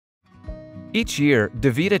Each year,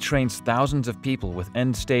 DaVita trains thousands of people with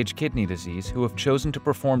end-stage kidney disease who have chosen to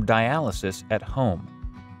perform dialysis at home.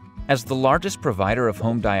 As the largest provider of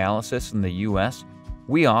home dialysis in the U.S.,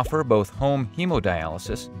 we offer both home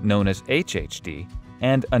hemodialysis, known as HHD,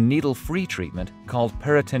 and a needle-free treatment called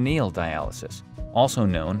peritoneal dialysis, also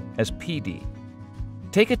known as PD.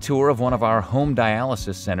 Take a tour of one of our home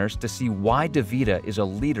dialysis centers to see why DaVita is a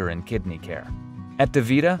leader in kidney care. At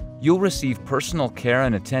DaVita, you'll receive personal care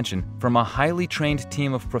and attention from a highly trained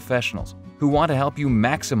team of professionals who want to help you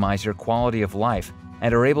maximize your quality of life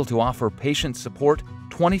and are able to offer patient support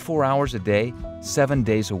 24 hours a day, 7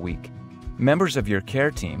 days a week. Members of your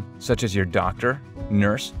care team, such as your doctor,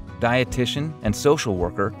 nurse, dietitian, and social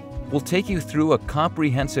worker, will take you through a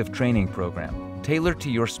comprehensive training program tailored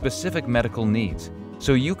to your specific medical needs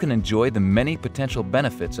so you can enjoy the many potential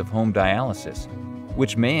benefits of home dialysis,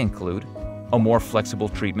 which may include a more flexible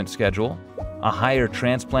treatment schedule, a higher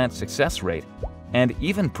transplant success rate, and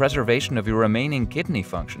even preservation of your remaining kidney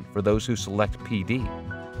function for those who select PD.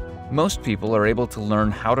 Most people are able to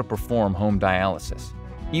learn how to perform home dialysis.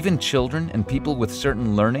 Even children and people with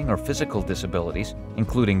certain learning or physical disabilities,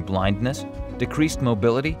 including blindness, decreased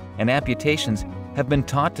mobility, and amputations, have been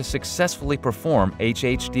taught to successfully perform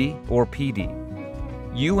HHD or PD.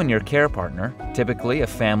 You and your care partner, typically a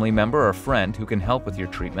family member or friend who can help with your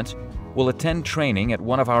treatments, will attend training at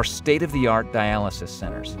one of our state-of-the-art dialysis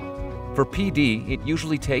centers. For PD, it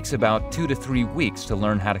usually takes about 2 to 3 weeks to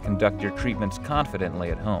learn how to conduct your treatments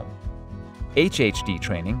confidently at home. HHD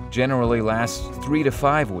training generally lasts 3 to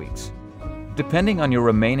 5 weeks. Depending on your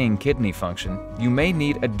remaining kidney function, you may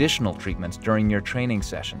need additional treatments during your training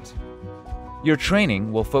sessions. Your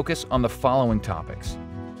training will focus on the following topics: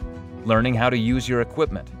 learning how to use your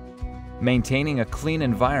equipment, maintaining a clean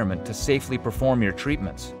environment to safely perform your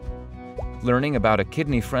treatments, learning about a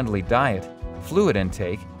kidney-friendly diet, fluid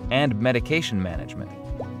intake, and medication management,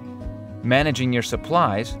 managing your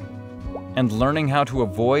supplies, and learning how to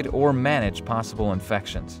avoid or manage possible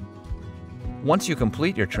infections. Once you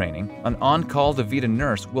complete your training, an on-call DaVita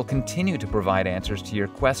nurse will continue to provide answers to your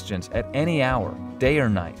questions at any hour, day or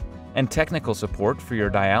night, and technical support for your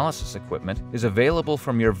dialysis equipment is available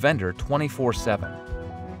from your vendor 24/7.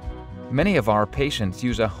 Many of our patients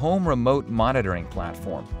use a home remote monitoring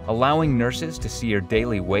platform, allowing nurses to see your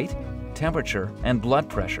daily weight, temperature, and blood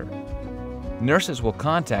pressure. Nurses will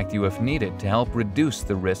contact you if needed to help reduce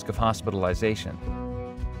the risk of hospitalization.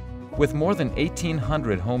 With more than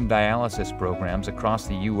 1,800 home dialysis programs across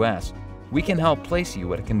the U.S., we can help place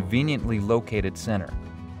you at a conveniently located center.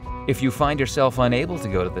 If you find yourself unable to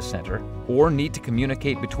go to the center or need to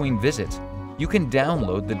communicate between visits, you can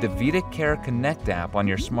download the DaVita Care Connect app on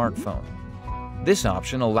your smartphone. This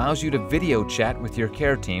option allows you to video chat with your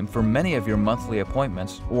care team for many of your monthly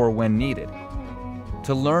appointments or when needed.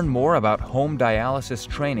 To learn more about home dialysis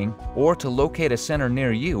training or to locate a center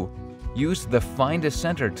near you, use the Find a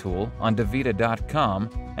Center tool on DaVita.com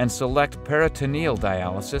and select peritoneal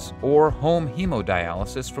dialysis or home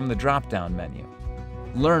hemodialysis from the drop-down menu.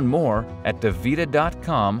 Learn more at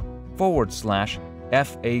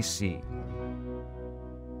DaVita.com/FAC.